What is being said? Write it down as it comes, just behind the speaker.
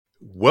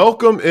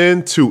Welcome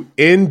into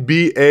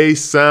NBA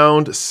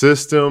Sound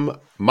System.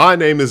 My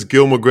name is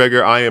Gil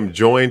McGregor. I am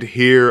joined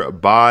here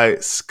by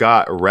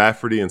Scott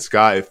Rafferty. And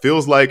Scott, it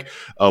feels like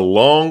a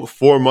long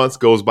 4 months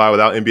goes by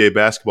without NBA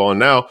basketball. And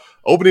now,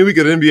 opening week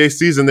of the NBA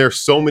season, there are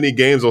so many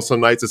games on some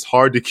nights, it's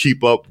hard to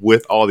keep up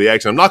with all the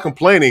action. I'm not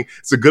complaining.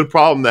 It's a good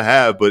problem to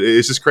have, but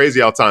it's just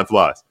crazy how time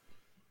flies.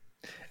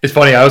 It's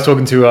funny. I was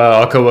talking to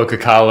our coworker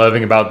Kyle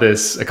Irving about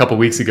this a couple of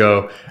weeks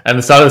ago, and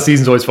the start of the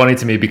season is always funny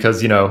to me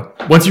because,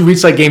 once you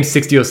reach like game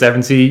 60 or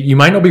 70, you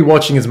might not be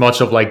watching as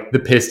much of like the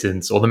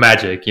Pistons or the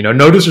Magic.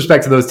 No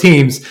disrespect to those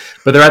teams,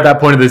 but they're at that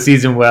point of the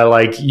season where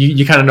like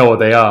you kind of know what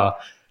they are.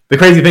 The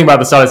crazy thing about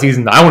the start of the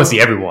season, I want to see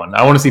everyone.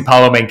 I want to see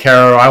Paolo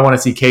Banchero. I want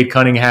to see Cade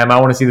Cunningham. I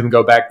want to see them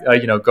go back,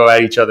 go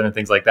at each other and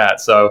things like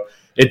that. So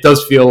it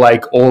does feel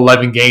like all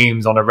 11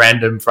 games on a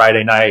random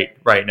Friday night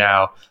right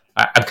now.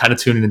 I'm kind of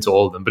tuning into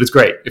all of them, but it's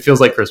great. It feels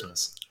like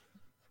Christmas.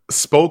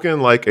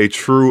 Spoken like a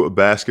true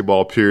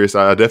basketball purist,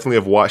 I definitely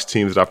have watched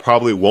teams that I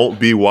probably won't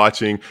be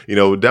watching,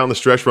 down the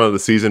stretch run of the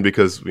season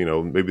because,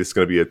 maybe it's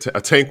going to be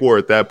a tank war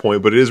at that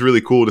point. But it is really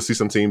cool to see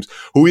some teams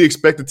who we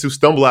expected to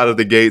stumble out of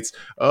the gates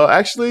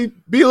actually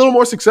be a little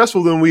more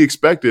successful than we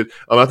expected.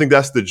 I think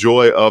that's the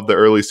joy of the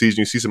early season.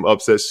 You see some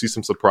upsets, see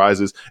some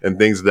surprises and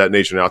things of that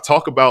nature. Now,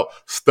 talk about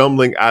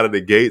stumbling out of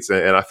the gates.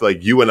 And I feel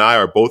like you and I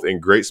are both in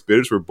great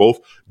spirits. We're both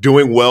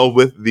doing well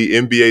with the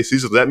NBA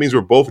season. So that means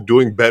we're both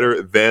doing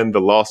better than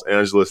the Los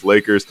Angeles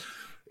Lakers.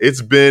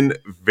 It's been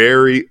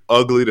very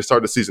ugly to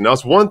start the season. Now,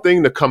 it's one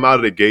thing to come out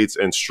of the gates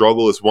and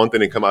struggle. It's one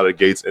thing to come out of the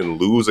gates and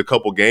lose a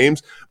couple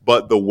games.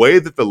 But the way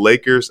that the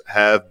Lakers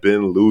have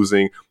been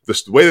losing, the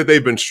way that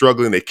they've been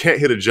struggling, they can't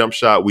hit a jump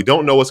shot. We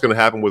don't know what's going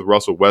to happen with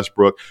Russell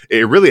Westbrook.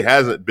 It really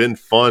hasn't been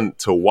fun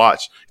to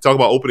watch. You talk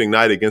about opening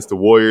night against the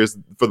Warriors.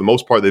 For the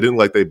most part, they didn't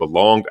like they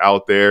belonged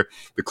out there.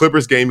 The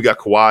Clippers game, you got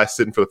Kawhi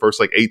sitting for the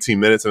first 18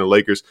 minutes, and the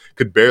Lakers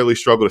could barely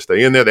struggle to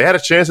stay in there. They had a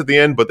chance at the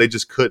end, but they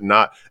just could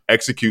not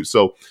execute.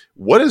 So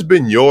what has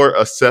been your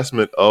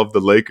assessment of the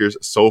Lakers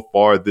so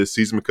far this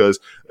season? Because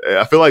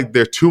I feel like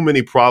there are too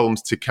many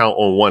problems to count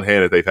on one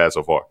hand that they've had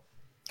so far.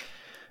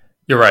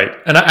 You're right.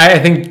 And I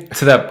think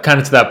to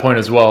that point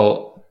as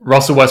well,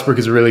 Russell Westbrook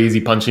is a really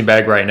easy punching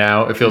bag right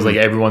now. It feels like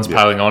everyone's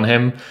piling on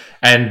him.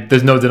 And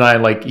there's no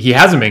denying, like, he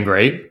hasn't been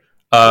great.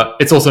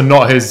 It's also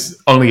not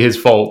only his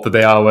fault that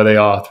they are where they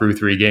are through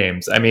 3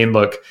 games. I mean,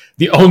 look,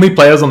 the only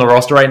players on the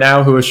roster right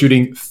now who are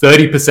shooting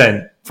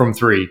 30% from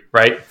 3,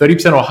 right?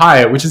 30% or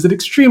higher, which is an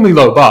extremely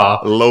low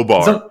bar. Low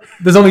bar.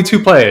 There's only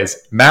 2 players,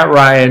 Matt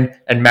Ryan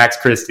and Max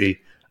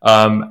Christie.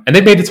 And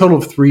they made a total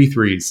of 3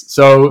 threes.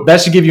 So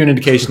that should give you an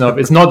indication of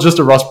it's not just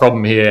a Russ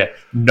problem here.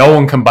 No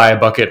one can buy a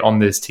bucket on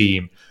this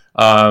team.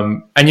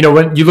 And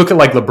when you look at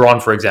like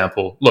LeBron, for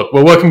example, look,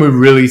 we're working with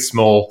really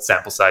small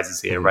sample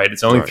sizes here, right?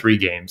 It's only 3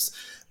 games.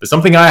 But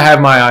something I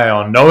have my eye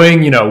on,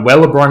 knowing, where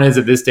LeBron is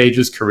at this stage of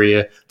his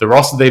career, the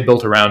roster they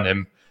built around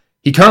him,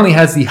 he currently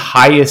has the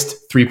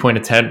highest 3-point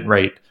attempt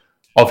rate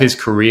of his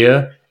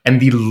career and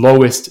the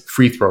lowest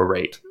free throw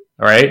rate.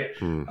 All right.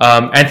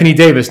 Anthony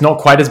Davis, not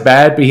quite as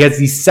bad, but he has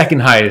the second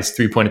highest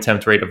 3-point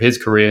attempt rate of his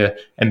career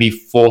and the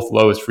 4th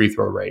lowest free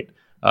throw rate.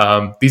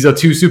 These are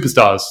 2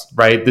 superstars,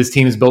 right? This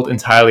team is built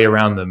entirely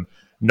around them.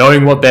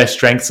 Knowing what their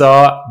strengths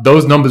are,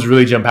 those numbers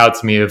really jump out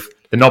to me of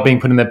they're not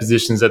being put in the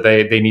positions that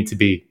they need to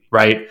be,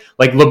 right?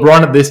 Like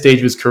LeBron at this stage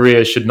of his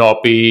career should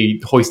not be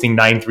hoisting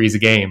 9 threes a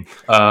game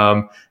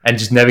and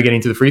just never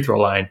getting to the free throw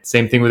line.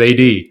 Same thing with AD.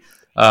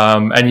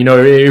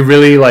 It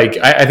really, like,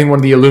 I think one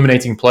of the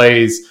illuminating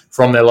plays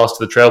from their loss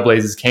to the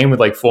Trailblazers came with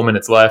like 4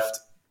 minutes left.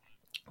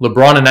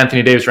 LeBron and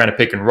Anthony Davis ran a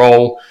pick and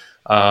roll.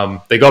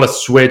 They got a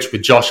switch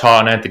with Josh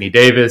Hart and Anthony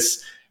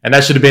Davis, and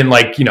that should have been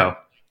like, they're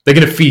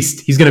going to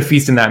feast. He's going to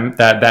feast in that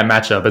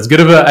matchup. As good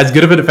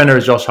of a defender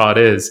as Josh Hart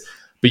is,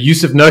 but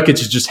Yusuf Nurkic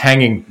is just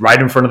hanging right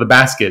in front of the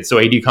basket, so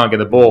AD can't get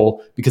the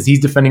ball because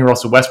he's defending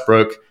Russell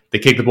Westbrook. They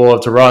kick the ball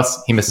up to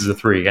Russ, he misses a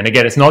 3. And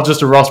again, it's not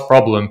just a Russ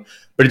problem,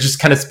 but it just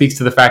kind of speaks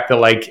to the fact that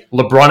like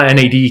LeBron and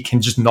AD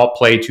can just not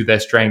play to their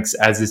strengths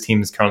as this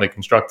team is currently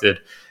constructed.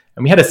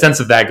 And we had a sense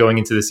of that going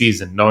into the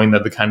season, knowing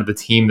that the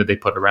team that they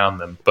put around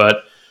them.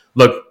 But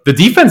look, the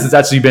defense has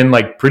actually been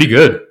like pretty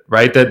good,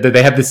 right? That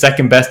they have the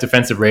second best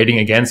defensive rating,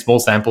 again, small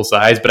sample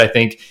size, but I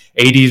think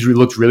AD's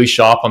looked really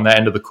sharp on that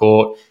end of the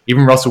court.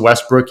 Even Russell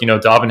Westbrook,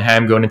 Darvin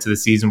Ham going into the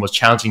season was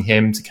challenging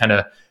him to kind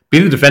of be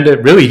the defender.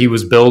 Really, he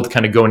was billed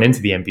kind of going into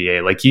the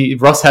NBA. Like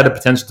Russ had the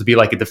potential to be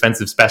like a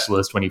defensive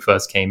specialist when he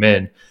first came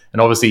in. And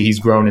obviously he's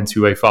grown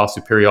into a far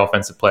superior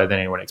offensive player than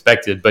anyone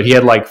expected. But he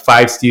had like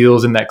 5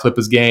 steals in that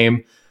Clippers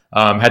game.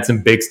 Had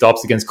some big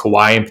stops against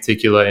Kawhi in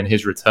particular in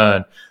his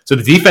return. So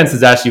the defense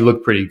has actually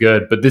looked pretty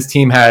good. But this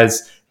team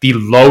has the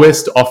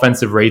lowest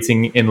offensive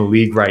rating in the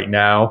league right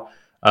now.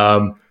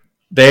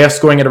 They are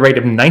scoring at a rate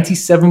of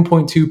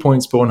 97.2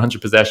 points per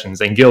 100 possessions.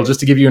 And Gil,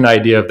 just to give you an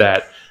idea of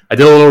that, I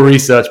did a little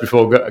research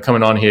before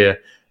coming on here.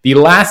 The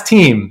last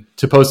team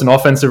to post an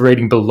offensive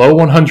rating below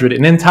 100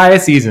 in an entire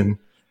season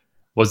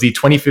was the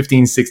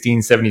 2015-16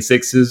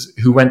 76ers,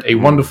 who went a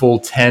wonderful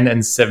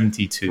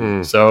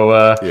 10-72.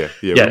 So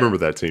yeah, remember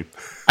that team.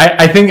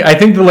 I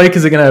think the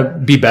Lakers are going to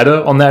be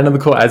better on that end of the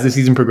court as the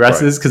season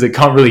progresses because it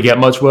can't really get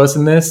much worse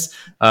than this.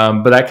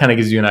 But that kind of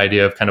gives you an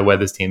idea of kind of where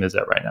this team is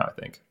at right now, I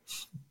think.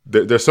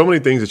 There's so many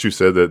things that you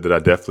said that I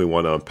definitely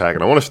want to unpack,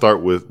 and I want to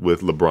start with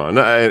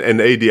LeBron and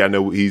AD. I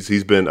know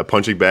he's been a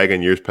punching bag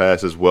in years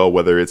past as well,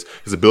 whether it's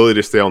his ability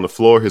to stay on the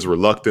floor, his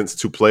reluctance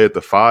to play at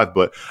the 5.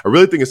 But I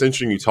really think it's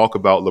interesting you talk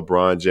about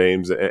LeBron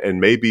James, and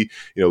maybe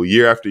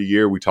year after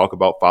year we talk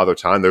about Father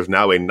Time. There's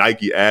now a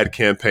Nike ad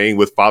campaign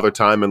with Father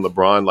Time and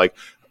LeBron. Like,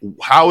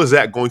 how is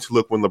that going to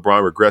look when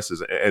LeBron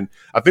regresses? And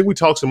I think we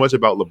talk so much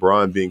about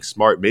LeBron being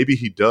smart. Maybe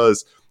he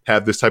does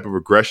have this type of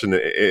regression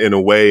in a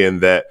way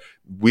in that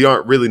we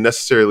aren't really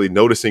necessarily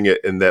noticing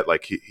it, in that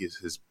like he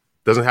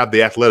doesn't have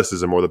the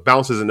athleticism or the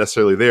bounce isn't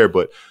necessarily there,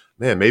 but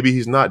man, maybe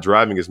he's not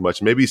driving as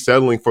much. Maybe he's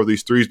settling for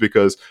these threes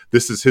because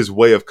this is his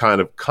way of kind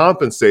of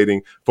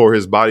compensating for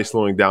his body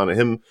slowing down and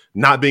him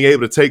not being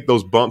able to take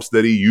those bumps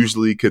that he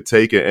usually could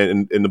take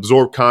and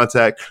absorb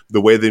contact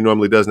the way that he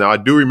normally does. Now, I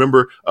do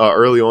remember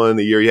early on in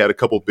the year, he had a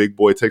couple big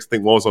boy takes. I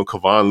think one was on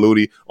Kevon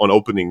Looney on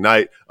opening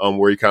night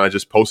where he kind of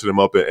just posted him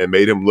up and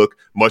made him look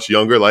much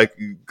younger, like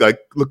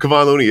look,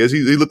 Kevon Looney is.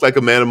 He looked like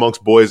a man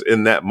amongst boys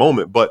in that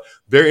moment. But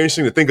very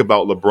interesting to think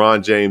about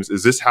LeBron James.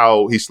 Is this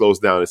how he slows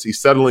down? Is he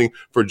settling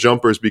for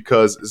jumpers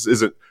because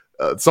is it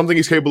something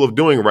he's capable of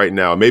doing right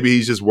now? Maybe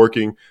he's just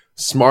working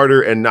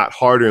smarter and not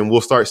harder, and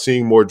we'll start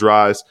seeing more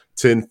drives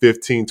 10,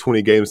 15,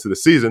 20 games to the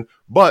season.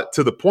 But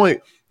to the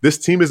point, this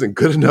team isn't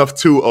good enough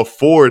to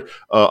afford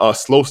a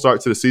slow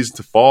start to the season,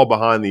 to fall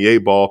behind the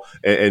 8-ball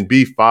and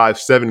be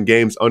 5-7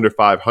 games under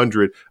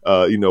 500,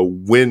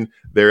 when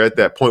they're at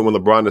that point when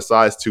LeBron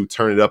decides to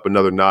turn it up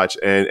another notch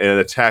and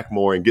attack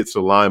more and get to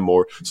the line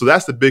more. So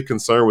that's the big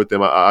concern with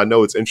them. I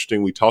know it's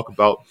interesting. We talk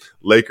about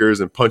Lakers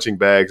and punching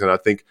bags, and I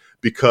think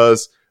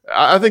because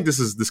I think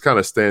this kind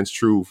of stands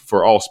true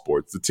for all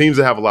sports. The teams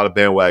that have a lot of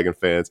bandwagon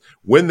fans,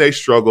 when they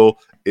struggle,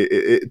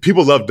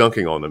 people love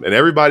dunking on them, and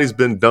everybody's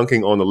been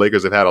dunking on the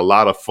Lakers. They've had a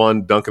lot of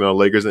fun dunking on the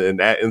Lakers, and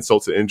that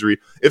insult to injury.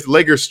 If the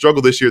Lakers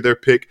struggle this year, their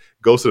pick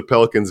goes to the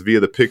Pelicans via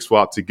the pick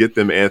swap to get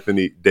them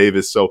Anthony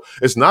Davis. So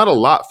it's not a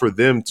lot for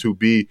them to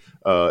be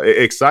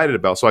excited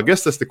about. So I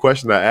guess that's the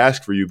question that I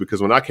asked for you,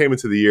 because when I came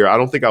into the year, I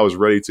don't think I was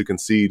ready to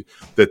concede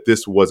that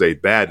this was a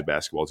bad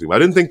basketball team. I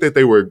didn't think that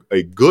they were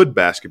a good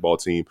basketball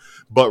team,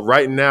 but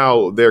right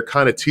now they're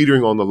kind of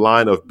teetering on the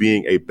line of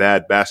being a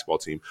bad basketball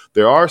team.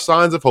 There are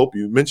signs of hope.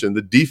 You mentioned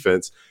the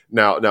defense.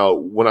 Now,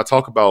 when I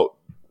talk about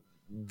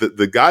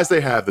the guys they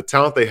have, the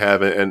talent they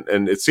have,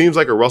 and it seems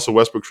like a Russell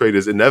Westbrook trade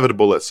is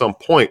inevitable at some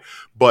point,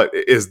 but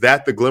is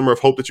that the glimmer of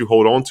hope that you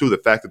hold on to, the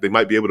fact that they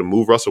might be able to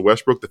move Russell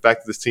Westbrook, the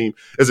fact that this team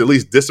is at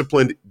least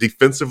disciplined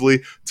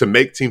defensively to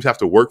make teams have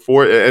to work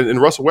for it?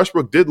 And Russell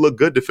Westbrook did look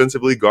good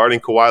defensively, guarding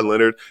Kawhi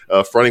Leonard,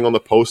 fronting on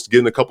the post,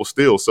 getting a couple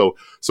steals. So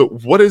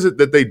what is it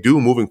that they do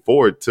moving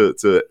forward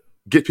to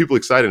get people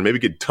excited and maybe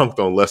get dunked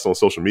on less on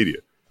social media?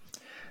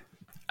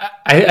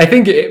 I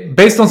think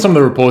based on some of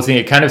the reporting,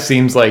 it kind of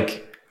seems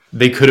like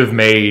they could have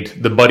made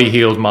the Buddy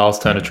Hield, Miles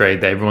Turner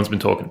trade that everyone's been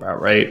talking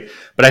about, right?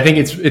 But I think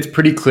it's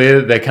pretty clear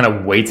that they're kind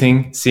of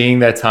waiting, seeing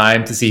their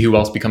time to see who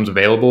else becomes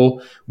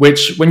available,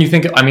 which when you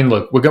think, I mean,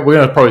 look, we're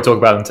going to probably talk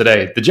about them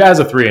today. The Jazz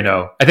are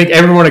 3-0. I think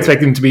everyone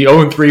expected them to be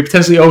 0-3,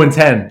 potentially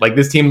 0-10. Like,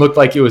 this team looked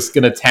like it was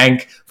going to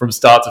tank from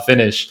start to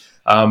finish.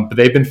 But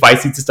they've been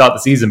feisty to start the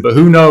season. But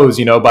who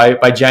knows,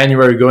 by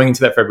January, going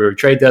into that February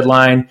trade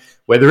deadline,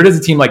 whether it is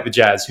a team like the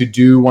Jazz who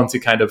do want to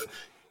kind of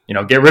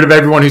get rid of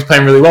everyone who's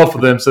playing really well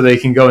for them so they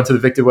can go into the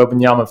Victor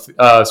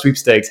Wembanyama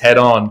sweepstakes head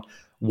on,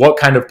 what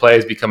kind of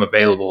players become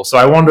available? So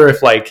I wonder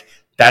if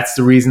that's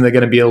the reason they're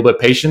going to be a little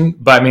bit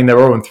patient. But I mean, they're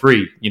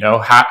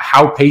 0-3.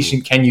 How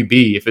patient can you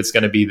be if it's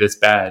going to be this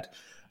bad?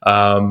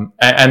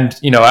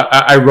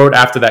 I wrote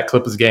after that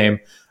Clippers game,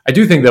 I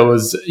do think there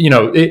was,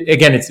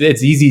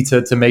 it's easy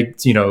to make,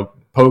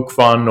 poke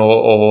fun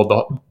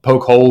or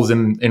poke holes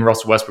in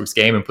Russell Westbrook's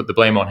game and put the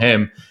blame on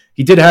him.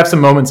 He did have some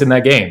moments in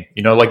that game,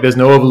 there's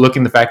no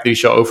overlooking the fact that he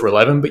shot 0 for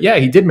 11, but yeah,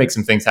 he did make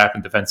some things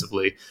happen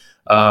defensively.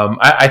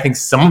 I think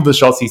some of the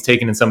shots he's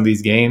taken in some of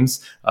these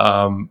games,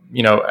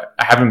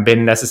 haven't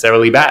been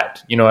necessarily bad.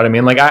 You know what I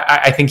mean?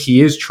 I think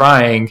he is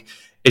trying.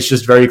 It's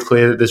just very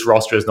clear that this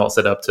roster is not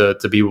set up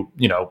to be,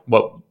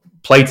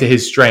 play to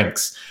his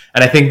strengths.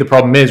 And I think the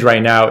problem is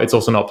right now, it's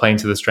also not playing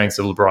to the strengths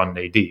of LeBron and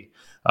AD.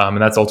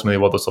 And that's ultimately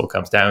what this all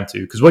comes down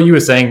to. Because what you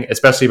were saying,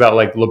 especially about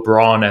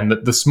LeBron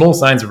and the small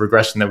signs of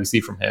regression that we see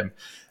from him.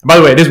 And by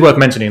the way, it is worth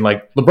mentioning,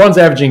 LeBron's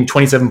averaging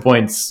 27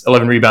 points,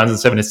 11 rebounds, and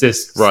 7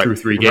 assists through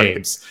 3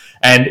 games.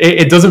 And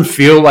it doesn't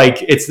feel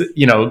like it's, the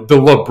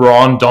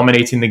LeBron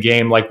dominating the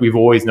game like we've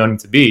always known him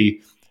to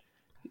be.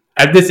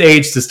 At this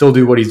age, to still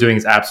do what he's doing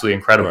is absolutely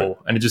incredible.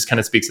 Right. And it just kind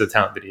of speaks to the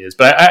talent that he is.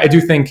 But I do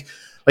think,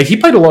 he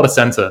played a lot of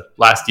center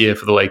last year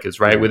for the Lakers,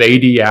 right? With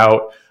AD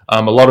out,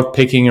 a lot of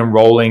picking and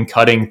rolling,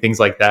 cutting, things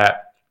like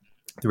that.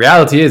 The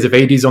reality is, if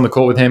AD's on the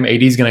court with him,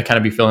 AD's going to kind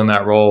of be filling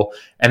that role.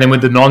 And then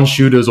with the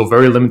non-shooters or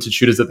very limited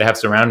shooters that they have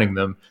surrounding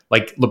them,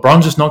 like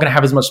LeBron's just not going to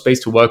have as much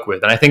space to work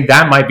with. And I think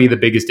that might be the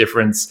biggest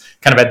difference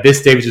kind of at this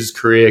stage of his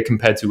career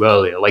compared to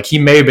earlier. Like he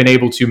may have been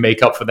able to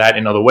make up for that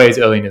in other ways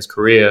early in his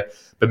career,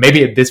 but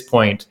maybe at this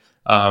point,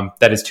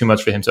 that is too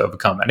much for him to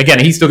overcome. And again,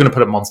 he's still going to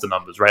put up monster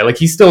numbers, right? Like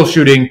he's still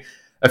shooting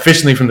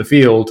efficiently from the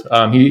field.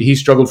 He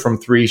struggled from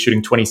three,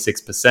 shooting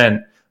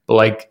 26%. But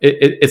like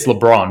it's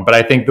LeBron. But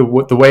I think the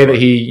way that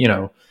he,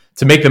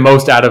 to make the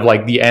most out of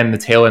like the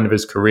tail end of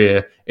his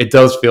career, it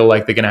does feel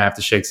like they're going to have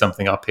to shake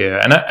something up here.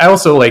 And I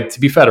also, like, to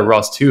be fair to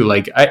Russ too,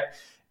 like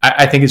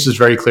I think it's just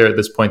very clear at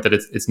this point that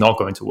it's not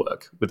going to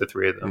work with the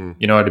three of them.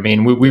 You know what I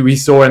mean? We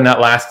saw in that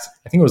I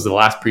think it was the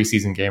last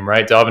preseason game,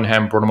 right? Darvin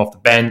Ham brought him off the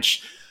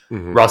bench.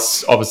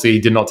 Russ obviously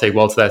did not take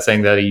well to that,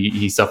 saying that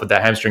he suffered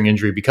that hamstring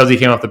injury because he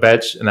came off the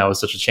bench, and that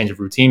was such a change of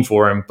routine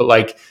for him. But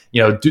like,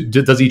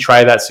 does he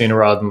try that sooner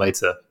rather than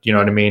later? You know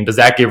what I mean? Does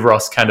that give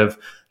Russ kind of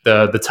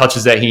the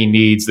touches that he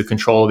needs, the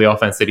control of the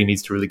offense that he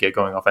needs to really get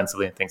going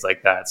offensively and things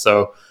like that?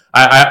 So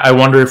I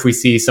wonder if we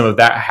see some of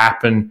that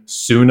happen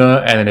sooner,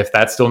 and then if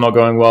that's still not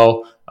going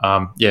well,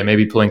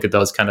 maybe Pelinka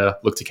does kind of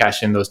look to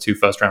cash in those 2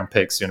 first-round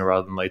picks sooner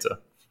rather than later.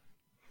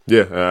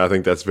 Yeah, I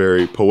think that's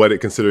very poetic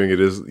considering it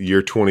is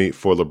year 20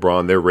 for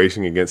LeBron. They're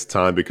racing against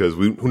time because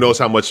who knows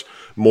how much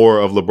more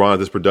of LeBron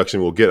this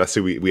production will get. I see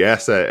we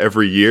ask that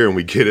every year and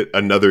we get it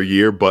another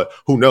year, but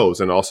who knows?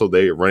 And also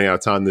they're running out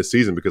of time this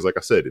season because, like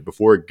I said,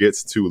 before it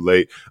gets too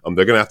late,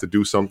 they're going to have to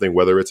do something,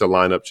 whether it's a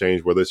lineup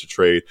change, whether it's a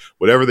trade,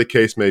 whatever the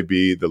case may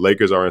be. The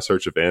Lakers are in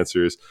search of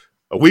answers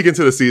a week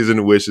into the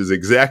season, which is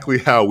exactly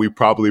how we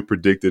probably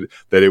predicted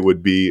that it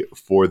would be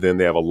for them.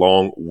 They have a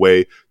long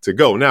way to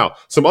go. Now,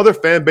 some other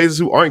fan bases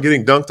who aren't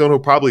getting dunked on, who are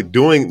probably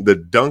doing the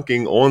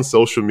dunking on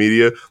social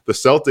media, the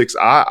Celtics.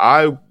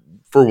 I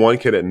for one,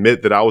 can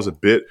admit that I was a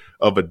bit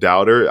of a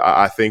doubter.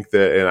 I think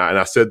that, and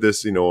I said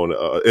this, on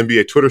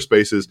NBA Twitter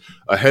Spaces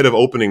ahead of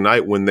opening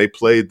night when they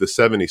played the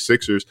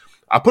 76ers,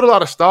 I put a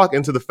lot of stock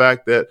into the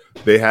fact that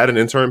they had an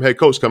interim head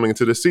coach coming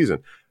into this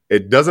season.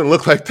 It doesn't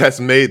look like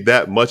that's made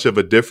that much of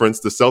a difference.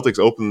 The Celtics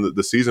opened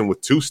the season with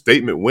 2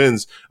 statement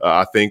wins,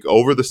 I think,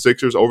 over the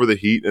Sixers, over the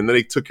Heat, and then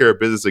they took care of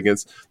business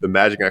against the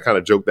Magic. And I kind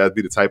of joked that'd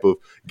be the type of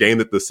game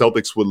that the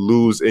Celtics would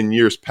lose in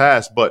years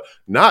past. But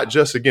not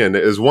just, again,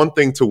 there's one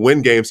thing to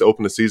win games to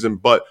open the season,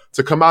 but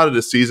to come out of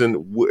the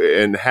season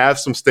and have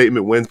some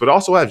statement wins, but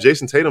also have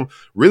Jason Tatum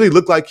really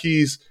look like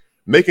he's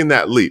making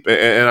that leap.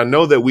 And I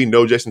know that we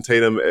know Jason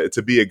Tatum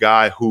to be a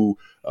guy who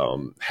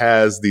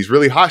has these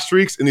really hot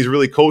streaks and these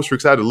really cold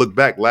streaks. I had to look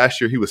back.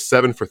 Last year, he was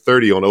 7 for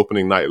 30 on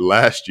opening night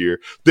last year.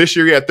 This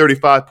year, he had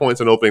 35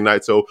 points on opening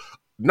night. So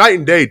night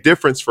and day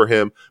difference for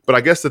him. But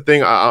I guess the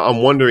thing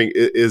I'm wondering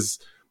is,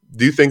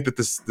 do you think that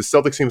the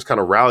Celtics team's kind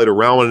of rallied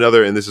around one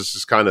another and this is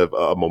just kind of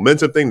a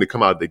momentum thing to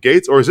come out of the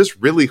gates? Or is this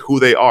really who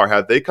they are?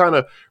 Have they kind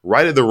of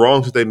righted the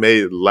wrongs that they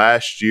made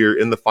last year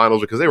in the finals?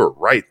 Because they were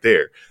right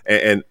there.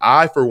 And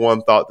I, for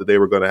one, thought that they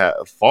were going to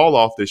fall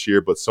off this year.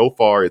 But so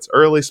far, it's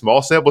early,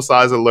 small sample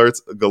size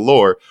alerts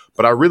galore.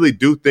 But I really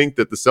do think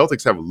that the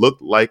Celtics have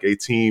looked like a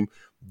team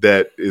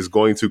that is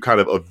going to kind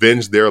of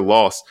avenge their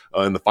loss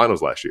in the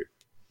finals last year.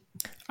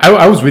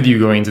 I was with you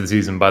going into the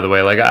season, by the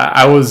way. Like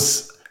I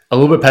was a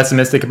little bit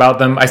pessimistic about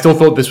them. I still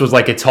thought this was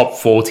like a top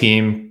 4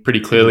 team pretty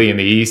clearly in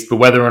the East, but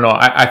whether or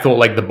not I thought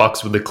like the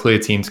Bucks were the clear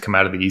team to come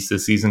out of the East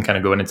this season, kind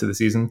of going into the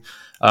season.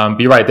 But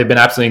you're right, they've been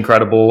absolutely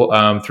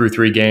incredible through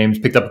 3 games,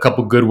 picked up a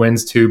couple good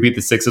wins too, beat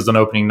the Sixers on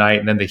opening night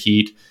and then the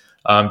Heat.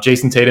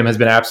 Jason Tatum has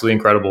been absolutely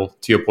incredible,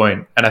 to your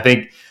point. And I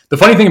think the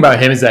funny thing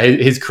about him is that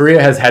his career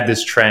has had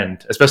this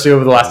trend, especially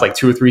over the last like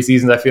 2 or 3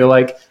 seasons. I feel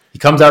like he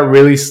comes out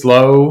really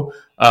slow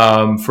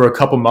for a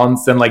couple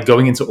months, then like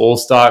going into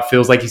All-Star, it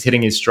feels like he's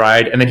hitting his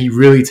stride, and then he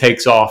really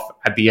takes off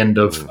at the end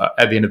of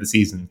the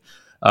season.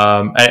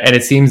 And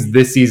it seems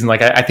this season,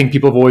 like I think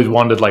people have always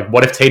wondered, like,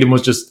 what if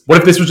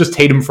this was just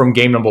Tatum from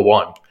game number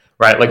 1,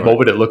 right? Like, what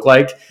would it look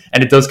like?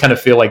 And it does kind of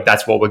feel like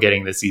that's what we're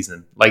getting this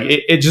season. Like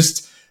it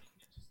just,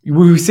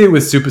 we see it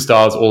with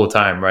superstars all the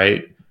time,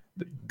 right?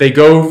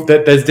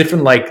 There's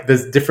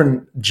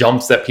different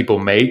jumps that people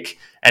make.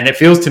 And it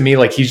feels to me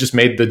like he's just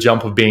made the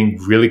jump of being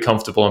really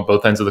comfortable on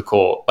both ends of the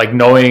court. Like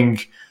knowing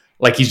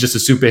like he's just a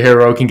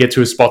superhero, can get to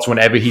his spots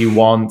whenever he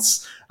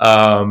wants.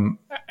 And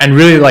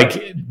really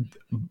like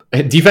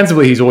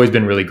defensively, he's always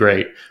been really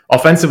great.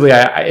 Offensively,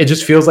 it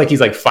just feels like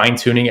he's like fine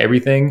tuning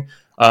everything.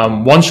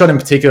 One shot in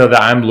particular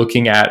that I'm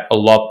looking at a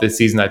lot this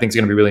season, I think is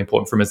going to be really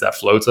important for him, is that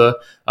floater.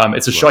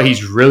 It's a shot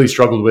he's really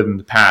struggled with in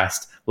the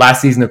past.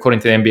 Last season, according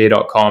to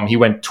NBA.com, he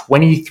went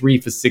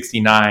 23 for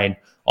 69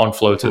 on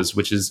floaters,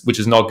 which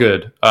is not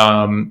good.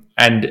 And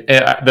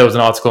there was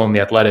an article in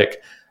The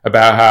Athletic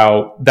about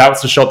how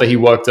that's the shot that he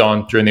worked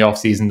on during the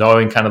offseason,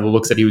 knowing kind of the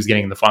looks that he was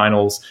getting in the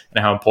finals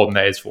and how important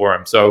that is for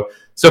him. So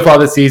far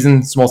this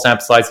season, small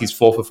sample size, he's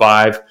 4 for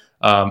 5.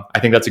 I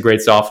think that's a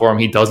great start for him.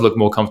 He does look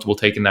more comfortable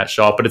taking that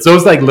shot, but it's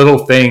those like little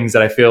things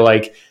that I feel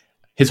like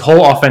his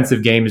whole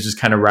offensive game is just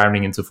kind of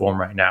rounding into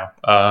form right now.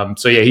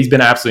 He's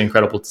been absolutely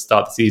incredible to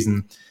start the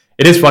season.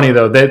 It is funny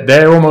though.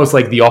 They're almost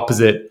like the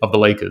opposite of the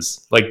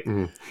Lakers. Like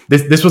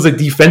this was a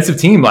defensive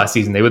team last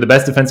season. They were the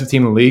best defensive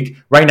team in the league.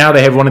 Right now,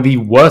 they have one of the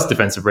worst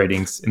defensive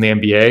ratings in the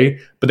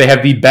NBA, but they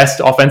have the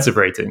best offensive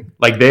rating.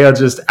 Like they are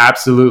just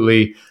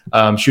absolutely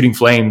shooting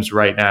flames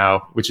right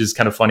now, which is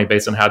kind of funny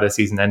based on how their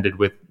season ended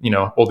with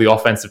all the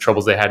offensive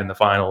troubles they had in the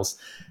finals.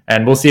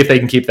 And we'll see if they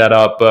can keep that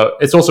up. But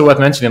it's also worth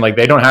mentioning, like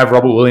they don't have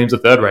Robert Williams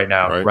III right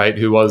now, right?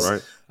 Who was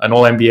an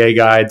All-NBA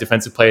guy,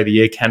 Defensive Player of the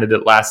Year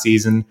candidate last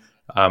season.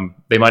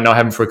 They might not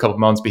have him for a couple of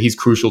months, but he's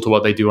crucial to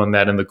what they do on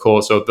that in the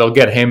court. So they'll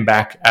get him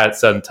back at a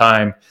certain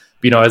time.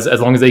 But,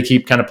 as long as they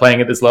keep kind of playing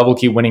at this level,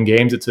 keep winning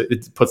games,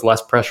 it puts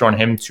less pressure on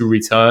him to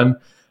return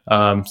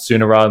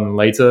sooner rather than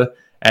later.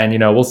 And,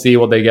 we'll see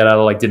what they get out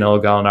of like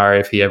Danilo Gallinari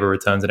if he ever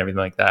returns and everything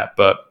like that.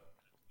 But,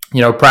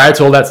 prior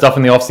to all that stuff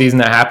in the offseason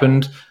that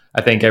happened,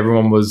 I think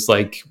everyone was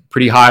like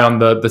pretty high on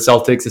the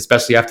Celtics,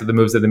 especially after the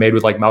moves that they made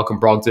with like Malcolm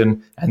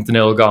Brogdon and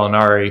Danilo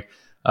Gallinari.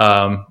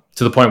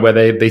 To the point where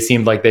they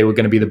seemed like they were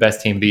going to be the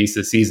best team of the East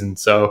this season.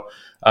 So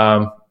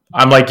I'm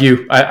like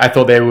you. I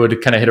thought they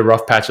would kind of hit a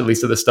rough patch, at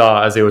least at the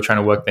start, as they were trying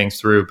to work things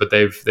through. But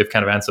they've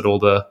kind of answered all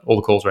the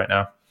calls right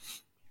now.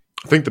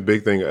 I think the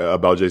big thing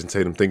about Jason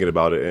Tatum, thinking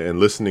about it and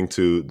listening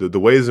to the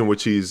ways in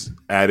which he's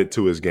added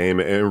to his game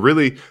and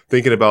really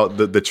thinking about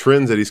the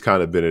trends that he's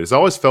kind of been in. It's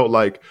always felt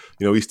like,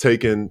 he's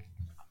taken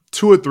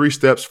 2 or 3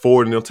 steps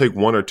forward and he'll take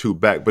 1 or 2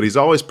 back, but he's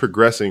always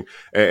progressing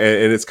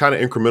and it's kind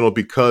of incremental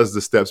because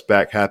the steps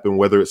back happen,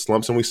 whether it's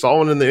slumps. And we saw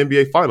one in the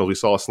NBA Finals. We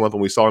saw a slump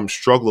and we saw him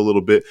struggle a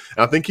little bit.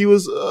 And I think he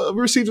was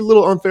received a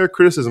little unfair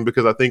criticism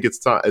because I think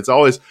it's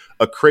always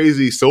a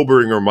crazy,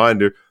 sobering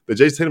reminder that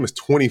Jason Tatum is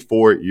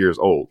 24 years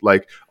old.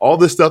 Like all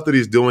this stuff that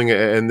he's doing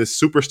and this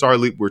superstar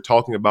leap we're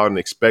talking about and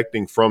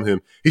expecting from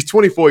him, he's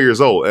 24 years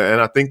old. And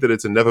I think that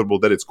it's inevitable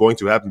that it's going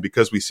to happen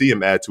because we see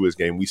him add to his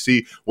game. We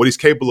see what he's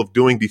capable of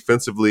doing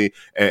defensively.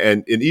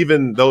 And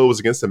even though it was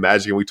against the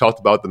Magic and we talked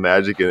about the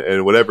Magic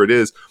and whatever it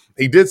is,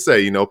 he did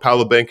say,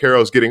 Paolo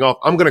Banchero is getting off.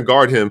 I'm going to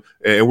guard him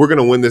and we're going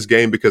to win this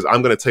game because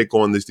I'm going to take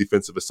on this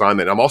defensive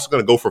assignment. I'm also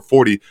going to go for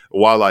 40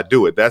 while I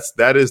do it.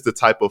 That is the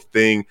type of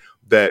thing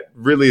that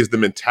really is the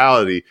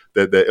mentality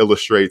that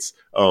illustrates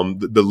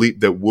the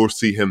leap that we'll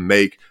see him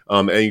make.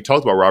 And you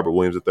talked about Robert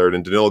Williams III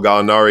and Danilo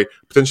Gallinari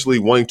potentially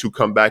wanting to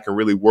come back and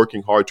really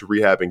working hard to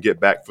rehab and get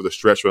back for the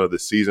stretch run of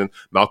this season.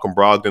 Malcolm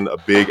Brogdon, a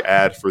big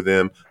add for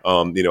them.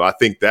 I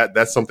think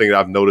that's something that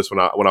I've noticed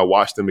when I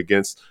watched them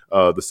against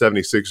the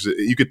 76ers.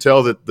 You could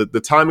tell that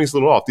the timing's a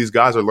little off. These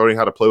guys are learning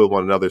how to play with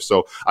one another.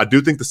 So I do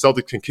think the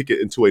Celtics can kick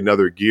it into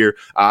another gear.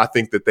 I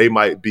think that they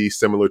might be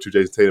similar to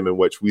Jason Tatum in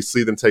which we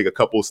see them take a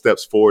couple of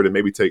steps forward and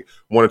maybe take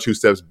 1 or 2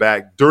 steps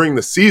back during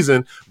the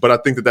season. But I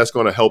think that that's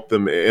going to help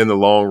them in the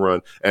long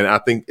run. And I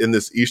think in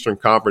this Eastern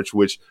Conference,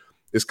 which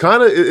is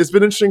it's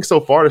been interesting so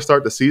far to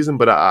start the season,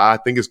 but I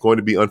think it's going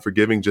to be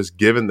unforgiving just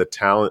given the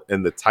talent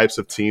and the types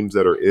of teams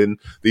that are in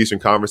the Eastern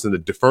Conference and the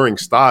differing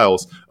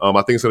styles. I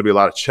think it's going to be a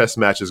lot of chess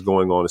matches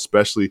going on,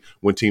 especially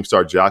when teams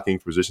start jockeying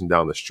for position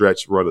down the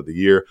stretch run of the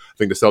year. I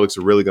think the Celtics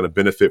are really going to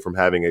benefit from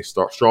having a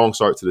strong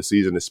start to the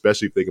season,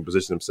 especially if they can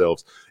position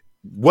themselves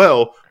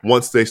well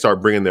once they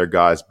start bringing their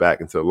guys back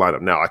into the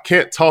lineup. Now, I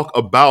can't talk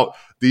about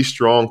these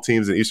strong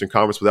teams in the Eastern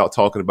Conference without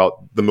talking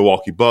about the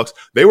Milwaukee Bucks.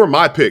 They were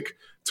my pick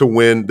to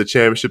win the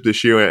championship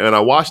this year, and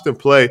I watched them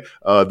play.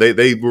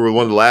 They were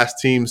one of the last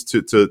teams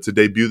to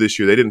debut this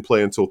year. They didn't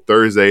play until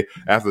Thursday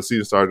after the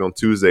season started on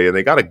Tuesday, and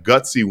they got a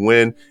gutsy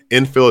win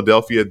in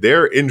Philadelphia.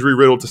 They're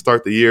injury-riddled to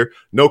start the year.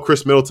 No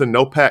Chris Middleton,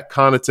 no Pat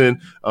Connaughton.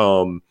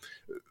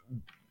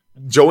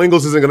 Joe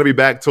Ingles isn't going to be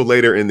back till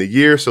later in the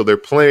year, so they're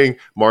playing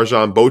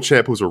MarJon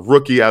Beauchamp, who's a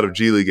rookie out of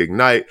G League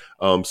Ignite.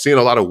 Seeing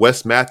a lot of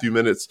Wes Matthew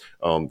minutes.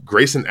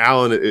 Grayson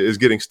Allen is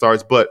getting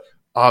starts, but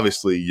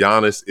obviously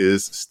Giannis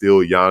is still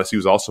Giannis. He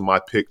was also my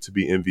pick to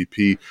be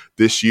MVP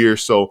this year.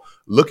 So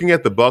looking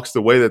at the Bucks,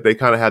 the way that they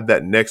kind of have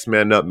that next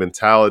man up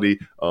mentality,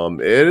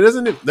 and it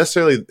isn't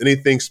necessarily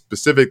anything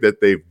specific that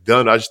they've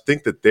done. I just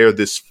think that they're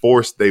this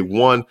force. They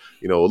won,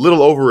 a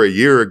little over a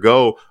year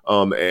ago,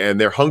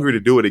 and they're hungry to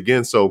do it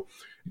again. So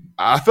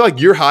I feel like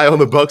you're high on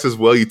the Bucks as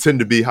well. You tend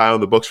to be high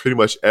on the Bucks pretty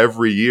much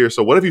every year.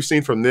 So what have you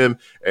seen from them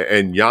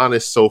and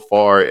Giannis so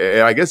far?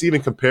 And I guess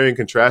even comparing and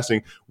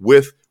contrasting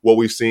with what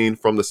we've seen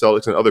from the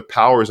Celtics and other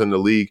powers in the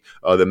league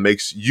that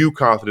makes you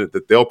confident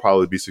that they'll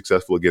probably be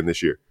successful again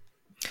this year.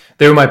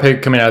 They were my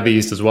pick coming out of the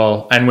East as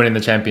well and winning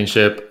the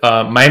championship.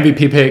 My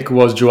MVP pick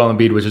was Joel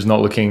Embiid, which is not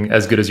looking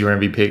as good as your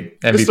MVP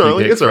pick for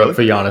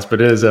Giannis,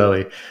 but it is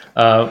early.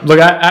 Look,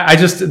 I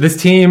just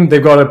this team,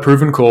 they've got a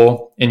proven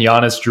core in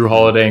Giannis, Drew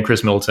Holiday, and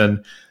Chris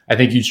Middleton. I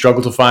think you'd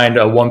struggle to find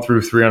a 1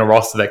 through 3 on a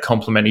roster that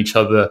complement each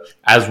other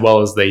as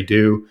well as they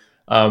do.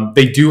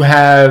 They do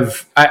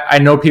have, I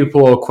know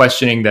people are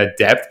questioning their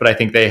depth, but I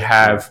think they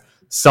have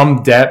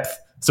some depth,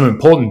 some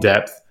important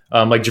depth.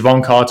 Like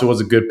Javon Carter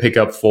was a good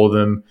pickup for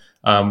them.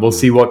 We'll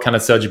see what kind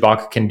of Serge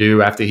Ibaka can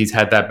do after he's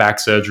had that back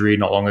surgery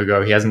not long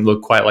ago. He hasn't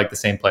looked quite like the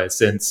same player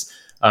since.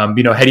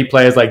 Heady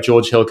players like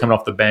George Hill coming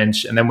off the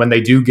bench. And then when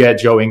they do get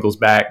Joe Ingles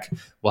back,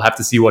 we'll have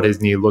to see what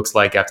his knee looks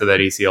like after that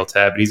ACL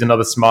tear. But he's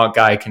another smart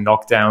guy, can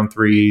knock down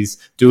threes,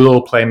 do a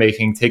little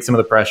playmaking, take some of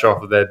the pressure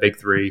off of their big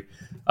three.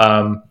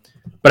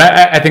 But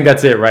I think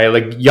that's it, right?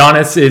 Like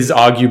Giannis is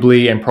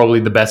arguably and probably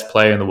the best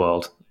player in the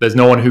world. There's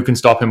no one who can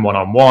stop him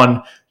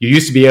one-on-one. You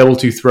used to be able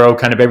to throw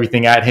kind of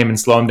everything at him and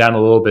slow him down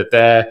a little bit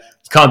there.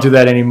 You can't do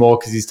that anymore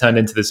because he's turned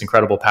into this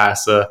incredible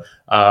passer.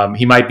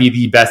 He might be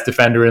the best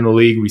defender in the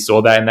league. We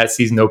saw that in that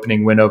season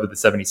opening win over the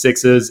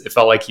 76ers. It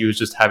felt like he was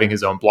just having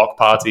his own block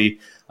party.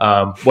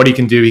 What he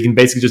can do, he can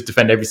basically just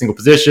defend every single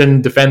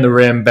position, defend the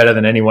rim better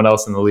than anyone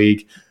else in the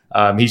league.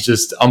 He's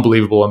just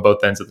unbelievable on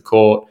both ends of the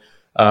court.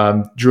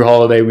 Drew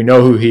Holiday, we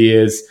know who he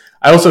is.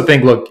 I also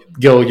think, look,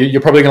 Gil,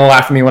 you're probably going to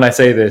laugh at me when I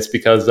say this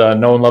because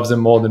no one loves him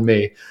more than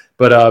me.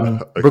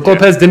 But Brook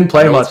Lopez didn't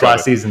play much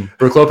last season.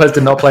 Brook Lopez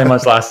did not play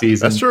much last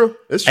season. That's true.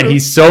 It's true. And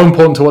he's so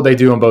important to what they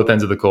do on both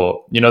ends of the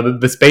court.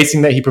 The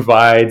spacing that he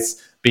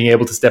provides, being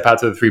able to step out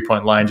to the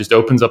three-point line just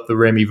opens up the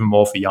rim even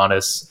more for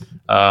Giannis.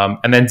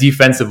 And then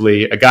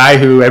defensively, a guy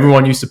who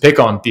everyone used to pick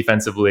on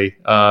defensively,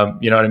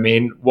 you know what I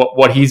mean?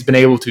 What he's been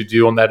able to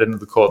do on that end of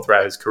the court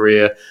throughout his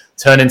career,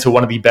 turn into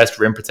one of the best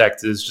rim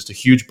protectors, just a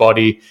huge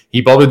body. He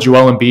bothered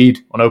Joel Embiid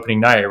on opening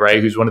night, right?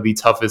 Who's one of the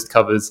toughest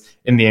covers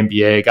in the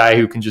NBA, a guy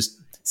who can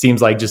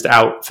seems like just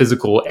out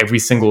physical every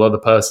single other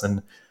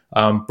person.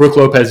 Brook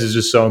Lopez is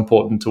just so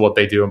important to what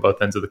they do on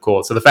both ends of the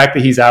court. So the fact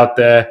that he's out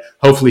there,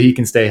 hopefully he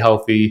can stay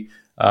healthy.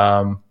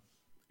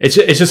 It's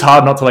just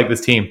hard not to like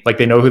this team. Like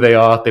they know who they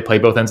are. They play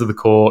both ends of the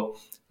court.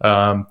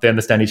 They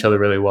understand each other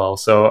really well.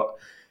 So,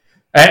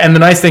 and the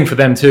nice thing for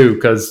them too,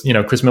 because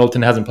Chris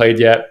Middleton hasn't played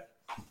yet.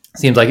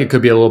 Seems like it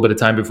could be a little bit of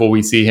time before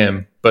we see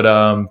him.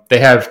 But they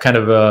have kind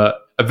of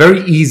a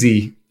very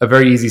easy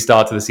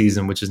start to the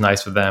season, which is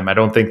nice for them. I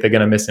don't think they're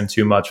going to miss him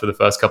too much for the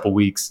first couple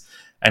weeks.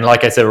 And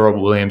like I said, Robert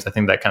Williams, I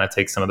think that kind of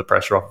takes some of the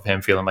pressure off of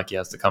him, feeling like he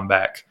has to come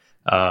back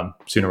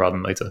sooner rather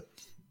than later.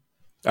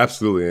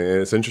 Absolutely.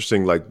 And it's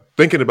interesting, like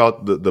thinking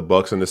about the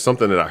Bucks, and it's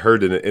something that I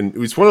heard in it. And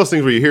it's one of those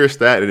things where you hear a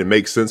stat and it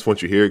makes sense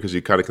once you hear it because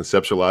you kind of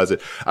conceptualize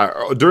it.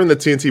 During the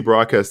TNT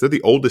broadcast, they're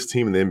the oldest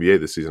team in the NBA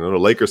this season. I know the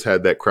Lakers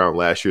had that crown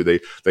last year.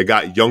 They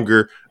got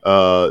younger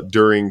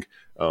during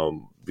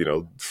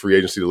free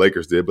agency, the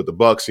Lakers did, but the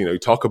Bucks, you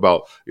talk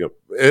about,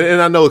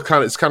 and I know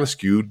it's kind of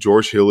skewed.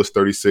 George Hill is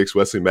 36,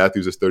 Wesley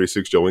Matthews is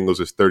 36, Joe Ingles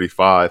is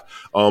 35.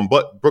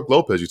 But Brook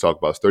Lopez, you talk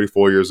about, is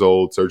 34 years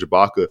old, Serge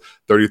Ibaka,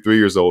 33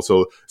 years old.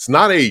 So it's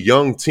not a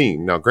young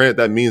team. Now, granted,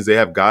 that means they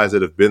have guys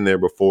that have been there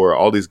before.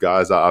 All these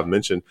guys I've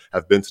mentioned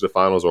have been to the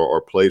finals or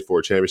played for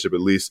a championship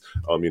at least.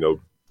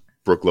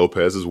 Brook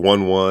Lopez has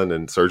won one,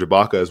 and Serge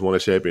Ibaka has won a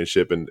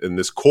championship, and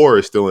this core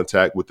is still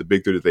intact with the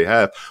big three that they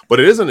have. But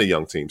it isn't a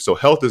young team, so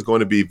health is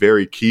going to be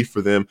very key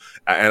for them.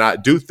 And I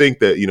do think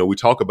that we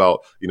talk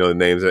about the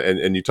names,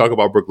 and you talk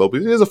about Brook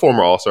Lopez. He is a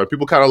former All-Star.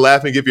 People kind of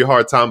laugh and give you a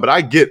hard time, but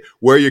I get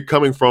where you're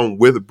coming from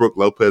with Brook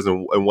Lopez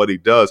and what he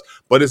does.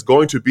 But it's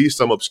going to be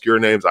some obscure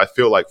names. I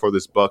feel like for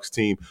this Bucks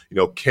team,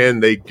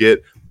 can they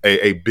get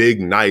a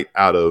big night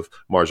out of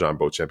MarJon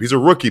Beauchamp? He's a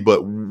rookie,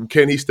 but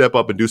can he step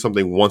up and do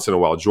something once in a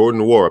while?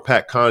 Jordan Nwora,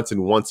 Pat Connaughton,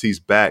 once he's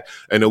back.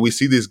 And we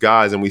see these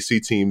guys and we see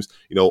teams,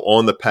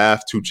 on the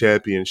path to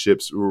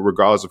championships,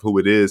 regardless of who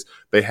it is,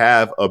 they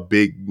have a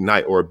big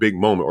night or a big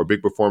moment or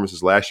big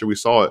performances. Last year we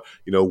saw it,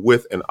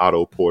 with an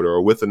Otto Porter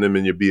or with an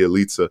Nemanja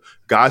Bjelica,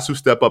 guys who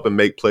step up and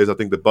make plays. I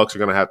think the Bucks are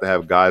going to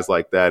have guys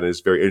like that. And it's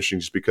very interesting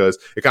just because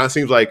it kind of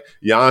seems like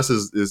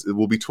Giannis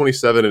will be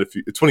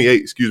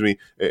 28,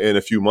 in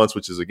a few months,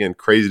 which is, again,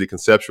 crazy to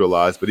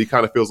conceptualize, but he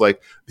kind of feels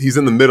like he's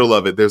in the middle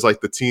of it. There's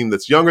like the team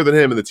that's younger than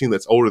him and the team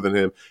that's older than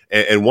him.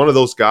 And one of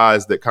those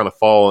guys that kind of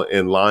fall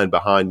in line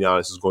behind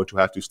Giannis is going to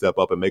have to step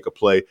up and make a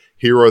play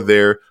here or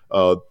there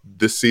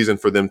this season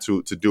for them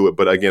to do it.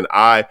 But again,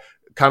 I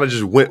kind of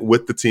just went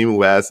with the team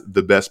who has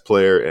the best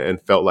player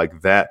and felt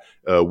like that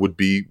would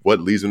be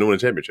what leads them to win a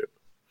championship.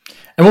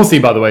 And we'll see,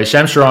 by the way.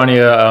 Shams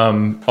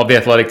Charania of The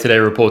Athletic today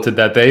reported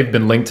that they've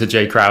been linked to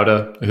Jay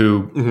Crowder,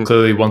 who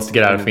clearly wants to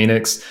get out of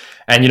Phoenix.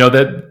 And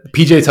that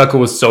PJ Tucker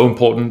was so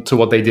important to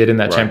what they did in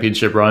that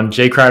championship run.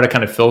 Jay Crowder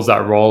kind of fills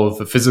that role of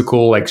a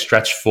physical,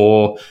 stretch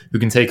four who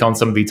can take on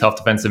some of the tough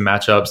defensive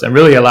matchups and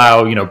really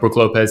allow, Brook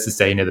Lopez to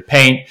stay near the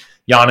paint,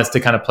 Giannis to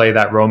kind of play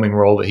that roaming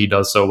role that he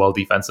does so well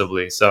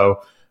defensively.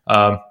 So,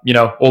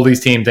 all these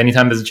teams,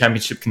 anytime there's a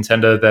championship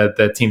contender,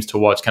 they're teams to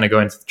watch kind of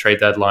go into the trade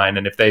deadline.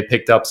 And if they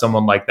picked up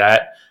someone like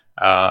that,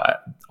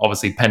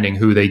 obviously pending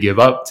who they give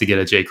up to get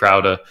a Jay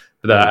Crowder,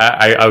 but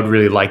I would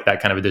really like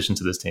that kind of addition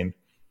to this team.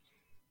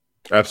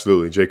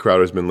 Absolutely. Jay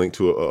Crowder has been linked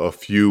to a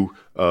few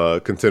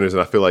contenders,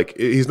 and I feel like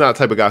he's not the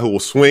type of guy who will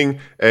swing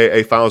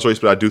a finals race,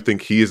 but I do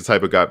think he is the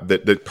type of guy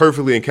that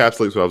perfectly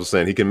encapsulates what I was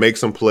saying. He can make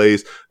some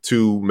plays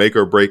to make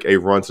or break a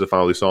run to the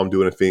finals. We saw him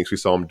do it in Phoenix. We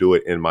saw him do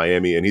it in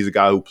Miami, and he's a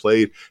guy who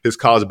played his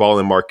college ball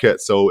in Marquette,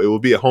 so it will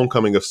be a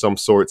homecoming of some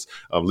sorts.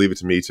 Leave it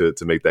to me to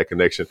make that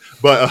connection,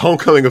 but a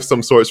homecoming of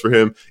some sorts for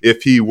him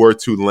if he were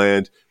to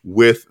land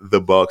with the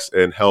Bucks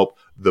and help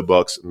the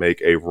Bucks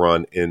make a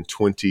run in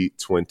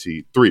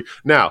 2023.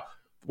 Now,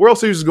 World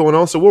Series is going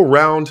on, so we'll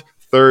round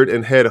third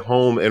and head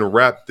home and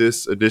wrap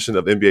this edition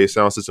of NBA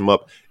Sound System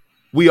up.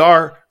 We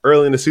are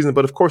early in the season,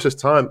 but of course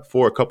it's time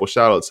for a couple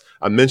shout-outs.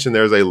 I mentioned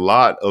there's a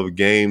lot of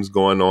games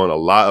going on, a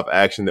lot of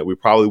action that we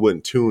probably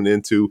wouldn't tune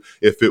into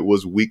if it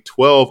was week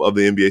 12 of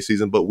the NBA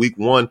season. But week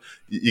 1,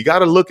 you got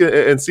to look at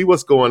and see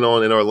what's going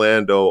on in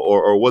Orlando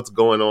or what's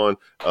going on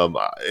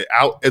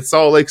out at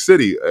Salt Lake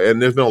City.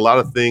 And there's been a lot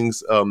of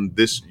things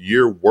this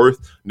year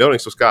worth noting.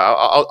 So,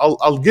 Scott,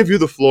 I'll give you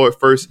the floor at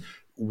first.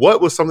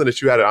 What was something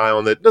that you had an eye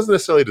on that doesn't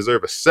necessarily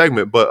deserve a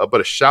segment, but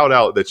a shout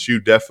out that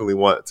you definitely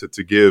want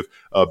to give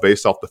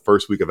based off the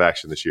first week of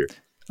action this year?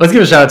 Let's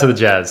give a shout out to the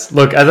Jazz.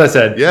 Look, as I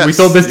said, we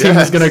thought this team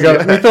was going to go.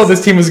 We thought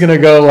this team was going to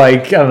go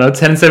like, I don't know,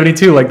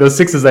 10-72, like those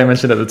Sixers I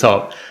mentioned at the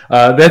top.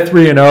 They're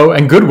 3-0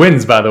 and good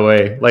wins, by the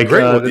way. Like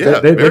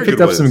they picked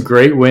up some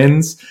great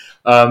wins.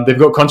 They've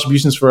got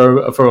contributions from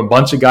a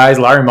bunch of guys.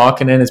 Larry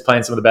Markkinen is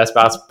playing some of the best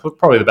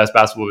probably the best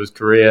basketball of his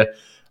career.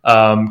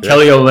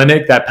 Kelly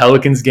Olynyk, that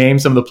Pelicans game,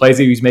 some of the plays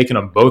that he was making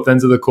on both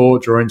ends of the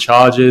court, drawing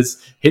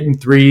charges, hitting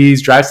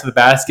threes, drives to the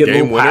basket,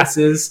 little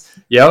passes.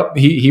 Yep,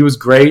 he was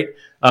great.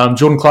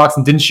 Jordan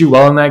Clarkson didn't shoot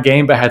well in that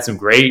game, but had some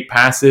great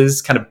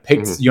passes, kind of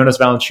picked Jonas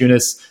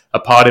Valanciunas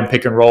apart in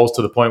pick and rolls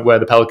to the point where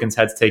the Pelicans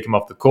had to take him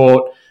off the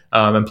court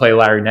and play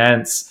Larry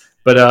Nance.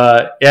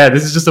 But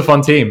this is just a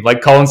fun team.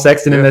 Like Colin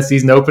Sexton in their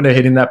season opener,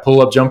 hitting that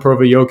pull-up jumper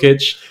over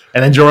Jokic,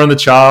 and then drawing the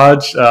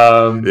charge.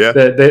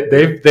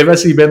 They've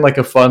actually been like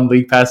a fun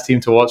league pass team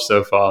to watch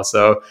so far.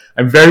 So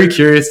I'm very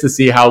curious to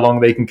see how long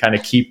they can kind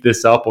of keep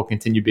this up or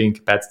continue being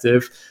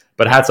competitive.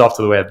 But hats off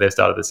to the way that they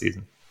started the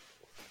season.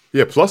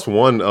 Yeah,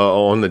 +1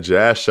 on the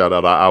Jazz shout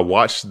out. I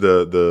watched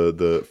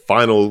the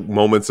final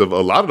moments of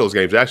a lot of those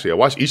games. Actually, I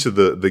watched each of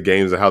the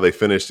games and how they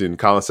finished, and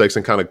Colin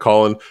Sexton kind of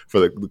calling for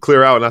the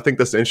clear out. And I think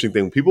that's the interesting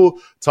thing. People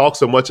talk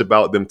so much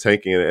about them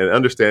tanking and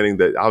understanding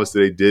that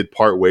obviously they did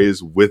part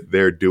ways with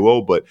their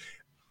duo, but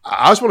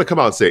I just want to come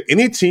out and say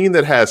any team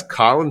that has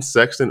Colin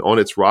Sexton on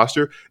its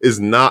roster is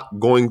not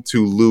going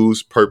to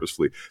lose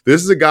purposefully.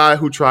 This is a guy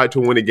who tried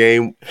to win a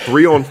game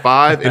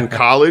 3-on-5 in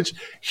college.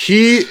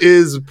 He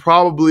is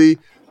probably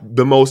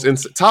the most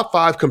top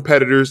 5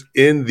 competitors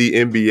in the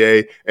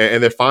NBA,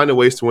 and they're finding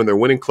ways to win. They're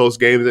winning close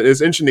games. And it's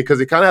interesting because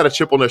he kind of had a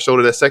chip on their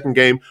shoulder. That second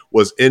game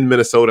was in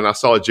Minnesota, and I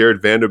saw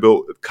Jared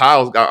Vanderbilt,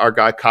 our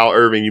guy, Kyle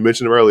Irving, you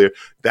mentioned him earlier.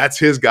 That's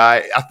his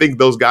guy. I think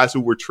those guys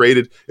who were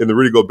traded in the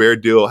Rudy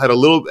Gobert deal had a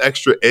little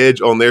extra edge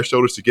on their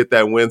shoulders to get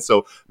that win.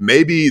 So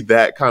maybe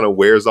that kind of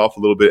wears off a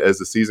little bit as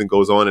the season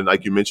goes on. And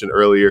like you mentioned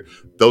earlier,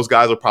 those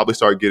guys will probably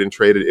start getting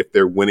traded if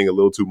they're winning a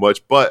little too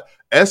much. But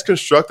as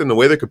constructed and the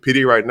way they're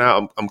competing right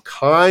now, I'm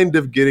kind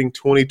of getting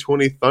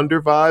 2020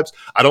 Thunder vibes.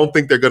 I don't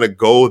think they're going to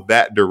go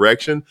that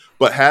direction,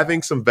 but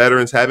having some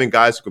veterans, having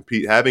guys who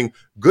compete, having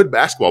good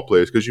basketball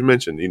players, because you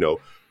mentioned,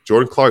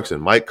 Jordan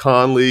Clarkson, Mike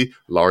Conley,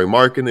 Larry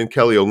Markkinen, and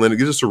Kelly Olynyk.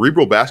 These are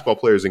cerebral basketball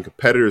players and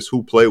competitors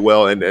who play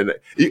well. And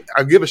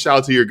I give a shout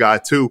out to your guy,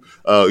 too.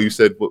 You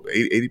said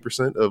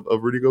 80%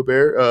 of Rudy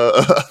Gobert?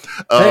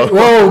 Hey,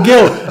 whoa,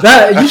 Gil,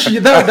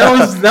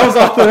 that was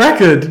off the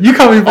record. You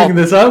can't be bringing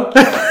this up.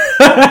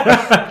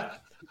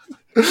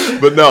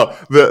 But no,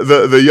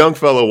 the young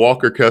fellow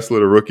Walker Kessler,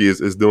 the rookie,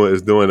 is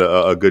doing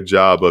a good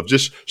job of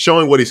just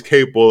showing what he's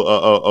capable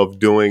of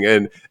doing.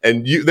 And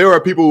there are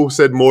people who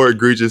said more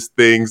egregious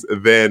things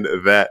than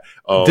that.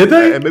 Did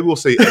they? And maybe we'll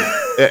say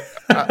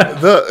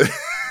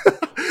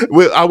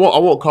I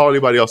won't call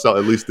anybody else out,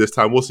 at least this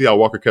time. We'll see how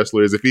Walker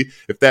Kessler is.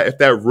 If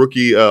that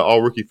rookie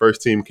all rookie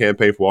first team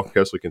campaign for Walker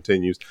Kessler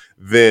continues,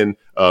 then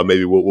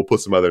maybe we'll put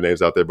some other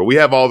names out there. But we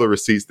have all the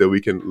receipts that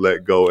we can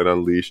let go and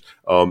unleash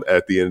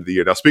at the end of the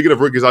year. Now, speaking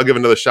of rookies, I'll give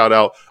another shout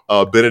out.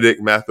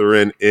 Bennedict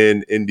Mathurin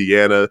in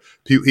Indiana.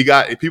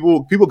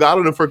 People got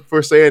on him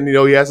for saying he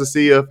has to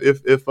see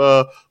if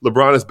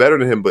LeBron is better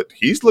than him, but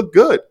he's looked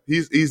good.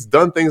 He's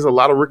done things a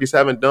lot of rookies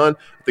haven't done.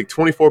 I think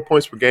 24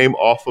 points per game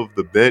off of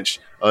the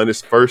bench in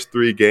his first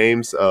 3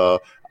 games.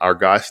 Our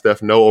guy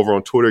Steph No over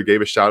on Twitter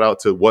gave a shout out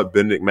to what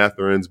Bennedict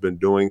Mathurin's been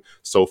doing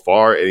so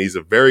far, and he's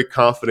a very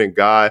confident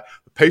guy.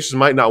 The Pacers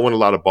might not win a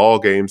lot of ball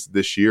games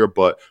this year,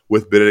 but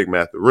with Bennedict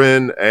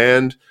Mathurin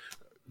and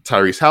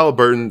Tyrese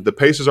Halliburton, the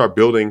Pacers are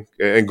building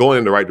and going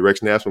in the right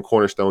direction. They have some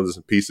cornerstones and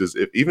some pieces.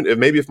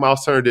 If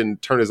Miles Turner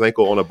didn't turn his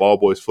ankle on a ball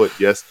boy's foot,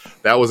 yes,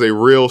 that was a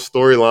real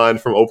storyline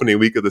from opening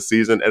week of the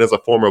season. And as a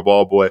former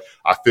ball boy,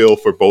 I feel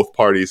for both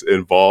parties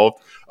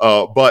involved.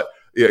 But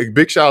yeah,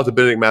 big shout out to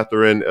Bennedict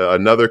Mathurin,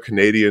 another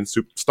Canadian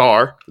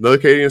star,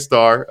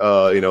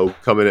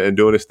 coming and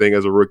doing his thing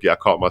as a rookie. I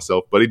caught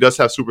myself, but he does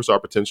have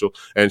superstar potential,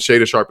 and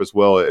Shaedon Sharpe as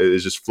well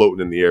is just floating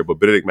in the air. But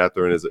Bennedict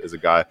Mathurin is a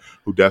guy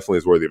who definitely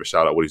is worthy of a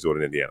shout out what he's doing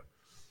in Indiana.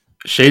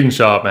 Shaedon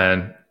Sharpe,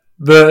 man.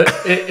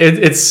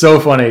 It's so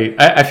funny.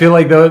 I feel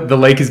like the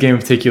Lakers game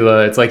in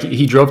particular, it's like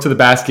he drove to the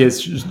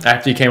baskets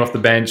after he came off the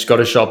bench,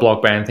 got a shot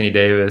blocked by Anthony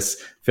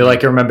Davis. I feel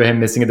like I remember him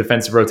missing a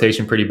defensive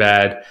rotation pretty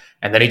bad.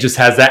 And then he just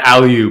has that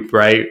alley-oop,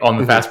 right, on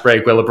the fast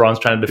break where LeBron's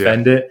trying to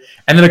defend it.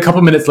 And then a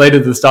couple minutes later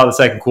to the start of the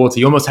second quarter,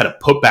 he almost had a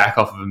putback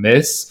off of a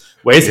miss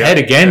where his head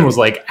again was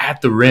like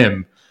at the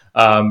rim.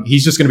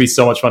 He's just going to be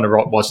so much fun to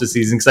watch this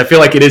season because I feel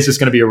like it is just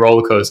going to be a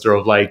roller coaster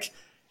of like,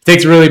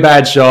 takes a really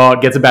bad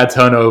shot, gets a bad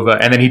turnover,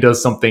 and then he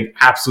does something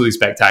absolutely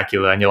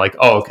spectacular. And you're like,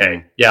 oh,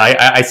 okay,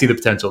 yeah, I see the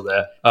potential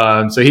there.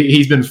 So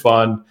he's been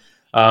fun.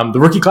 The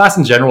rookie class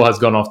in general has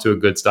gone off to a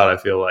good start,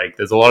 I feel like.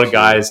 There's a lot of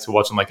guys to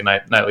watch on like a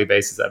nightly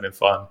basis that have been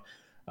fun.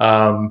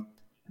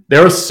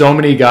 There are so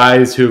many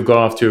guys who have gone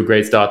off to a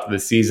great start to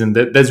this season.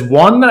 There's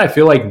one that I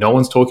feel like no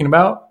one's talking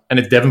about, and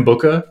it's Devin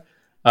Booker.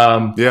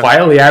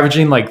 Quietly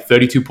averaging like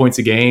 32 points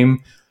a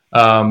game.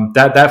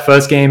 That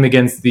first game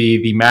against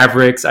the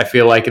Mavericks, I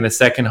feel like in the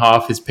second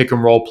half, his pick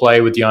and roll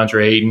play with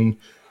DeAndre Ayton,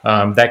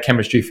 that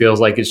chemistry feels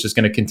like it's just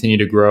going to continue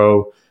to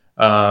grow.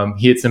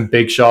 He hit some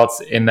big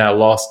shots in that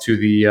loss to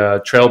the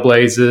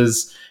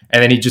Trailblazers,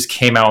 and then he just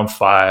came out on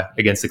fire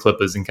against the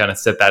Clippers and kind of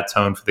set that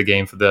tone for the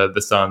game for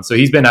the Suns. So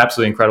he's been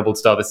absolutely incredible to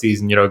start the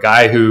season. You know, a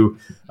guy who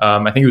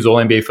I think he was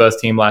All-NBA first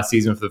team last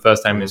season for the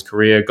first time in his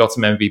career, got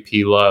some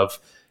MVP love.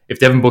 If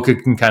Devin Booker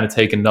can kind of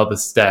take another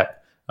step,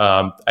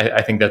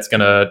 I think that's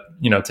going to,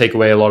 take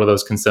away a lot of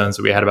those concerns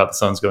that we had about the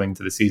Suns going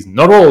into the season.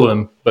 Not all of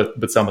them,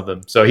 but some of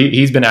them. So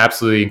he's been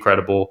absolutely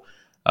incredible.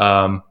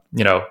 A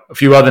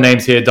few other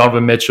names here.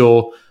 Donovan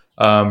Mitchell,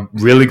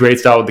 really great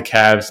start with the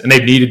Cavs, and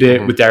they've needed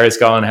it with Darius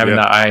Garland having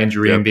that eye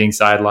injury and being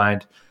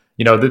sidelined.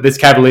 This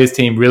Cavaliers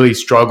team really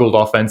struggled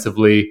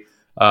offensively.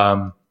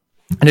 I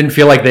didn't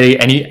feel like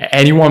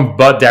anyone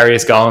but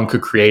Darius Garland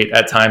could create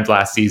at times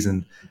last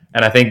season.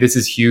 And I think this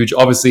is huge.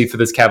 Obviously, for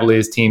this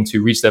Cavaliers team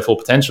to reach their full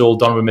potential,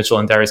 Donovan Mitchell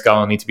and Darius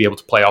Garland need to be able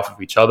to play off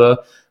of each other.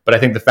 But I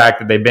think the fact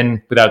that they've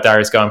been without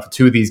Darius Garland for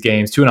 2.5 of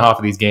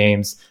these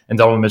games, and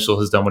Donovan Mitchell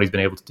has done what he's been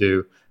able to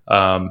do,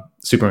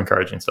 super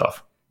encouraging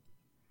stuff.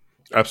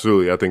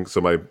 Absolutely. I think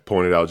somebody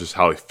pointed out just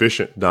how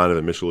efficient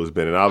Donovan Mitchell has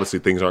been. And obviously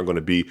things aren't going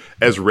to be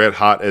as red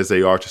hot as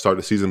they are to start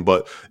the season.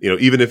 But,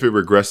 even if it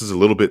regresses a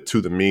little bit to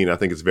the mean, I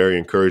think it's very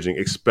encouraging,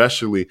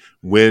 especially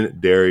when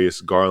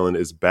Darius Garland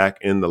is back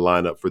in the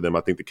lineup for them.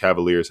 I think the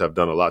Cavaliers have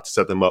done a lot to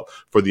set them up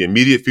for the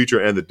immediate future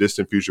and the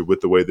distant future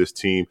with the way this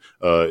team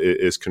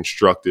is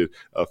constructed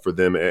for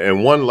them.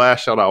 And one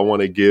last shout out I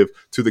want to give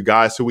to the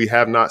guys who we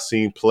have not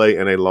seen play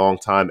in a long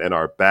time and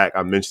are back.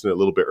 I mentioned it a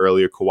little bit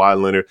earlier,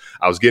 Kawhi Leonard.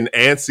 I was getting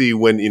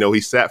antsy when, he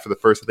sat for the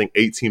first,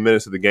 18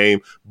 minutes of the game.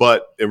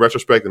 But in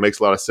retrospect, it makes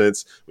a lot of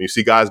sense. When you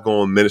see guys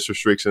go on minutes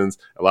restrictions,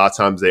 a lot of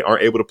times they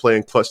aren't able to play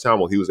in clutch time.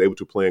 Well, he was able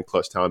to play in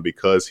clutch time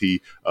because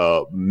he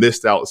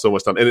missed out so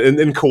much time. And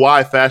in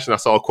Kawhi fashion, I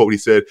saw a quote. He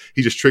said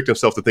he just tricked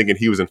himself to thinking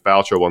he was in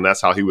foul trouble, and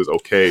that's how he was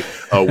okay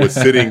with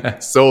sitting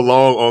so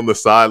long on the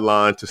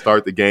sideline to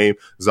start the game.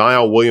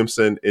 Zion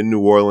Williamson in New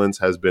Orleans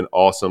has been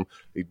awesome.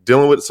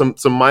 Dealing with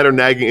some minor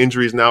nagging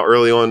injuries now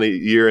early on in the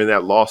year in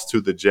that loss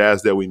to the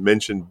Jazz that we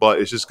mentioned, but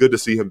it's just good to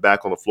see him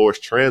back on the floor. It's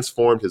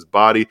transformed his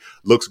body,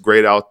 looks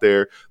great out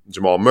there.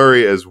 Jamal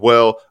Murray as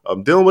well,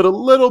 dealing with a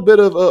little bit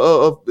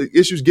of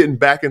issues getting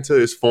back into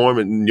his form,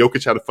 and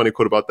Jokic had a funny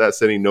quote about that,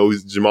 saying he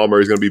knows Jamal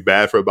Murray is going to be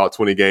bad for about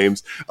 20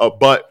 games,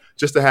 but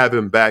just to have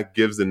him back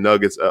gives the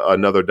Nuggets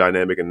another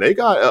dynamic, and they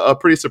got a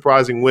pretty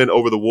surprising win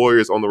over the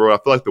Warriors on the road.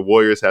 I feel like the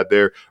Warriors had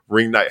their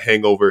ring night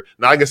hangover,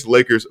 not against the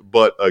Lakers,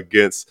 but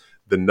against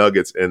the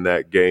Nuggets in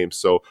that game.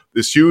 So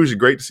it's huge.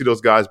 Great to see those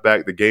guys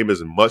back. The game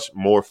is much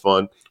more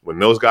fun when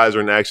those guys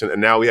are in action.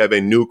 And now we have a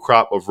new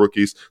crop of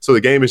rookies. So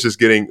the game is just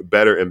getting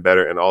better and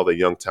better, and all the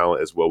young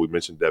talent as well. We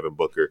mentioned Devin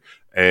Booker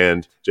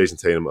and Jason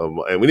Tatum. And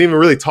we didn't even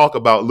really talk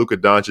about Luka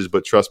Doncic,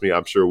 but trust me,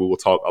 I'm sure we will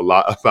talk a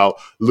lot about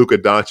Luka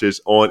Doncic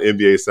on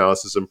NBA Sound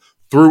System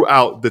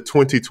throughout the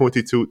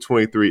 2022-23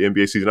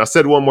 NBA season. I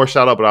said one more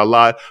shout out, but I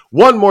lied.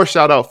 One more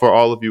shout out for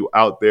all of you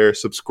out there.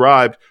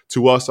 Subscribe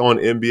to us on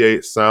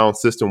NBA Sound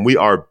System. We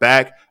are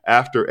back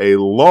after a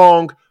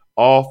long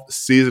off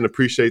season.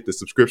 Appreciate the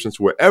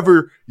subscriptions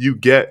wherever you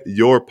get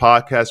your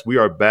podcast. We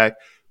are back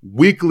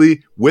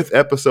weekly with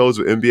episodes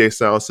of NBA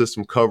Sound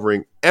System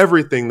covering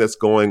everything that's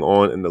going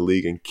on in the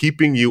league and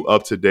keeping you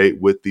up to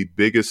date with the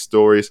biggest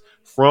stories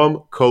from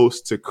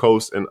coast to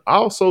coast. And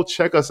also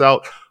check us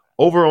out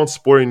over on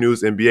Sporting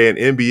News NBA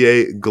and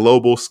NBA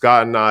Global.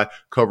 Scott and I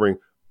covering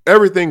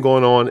everything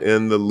going on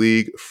in the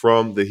league,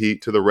 from the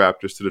Heat to the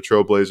Raptors to the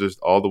Trailblazers,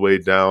 all the way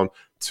down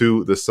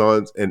to the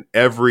Suns and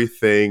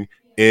everything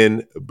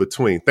in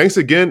between. Thanks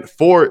again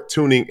for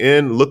tuning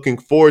in. Looking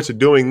forward to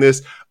doing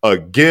this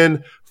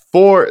again.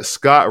 For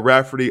Scott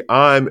Rafferty,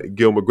 I'm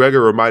Gil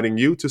McGregor, reminding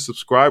you to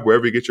subscribe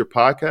wherever you get your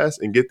podcasts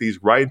and get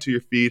these right into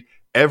your feed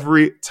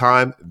every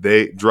time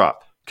they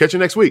drop. Catch you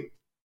next week.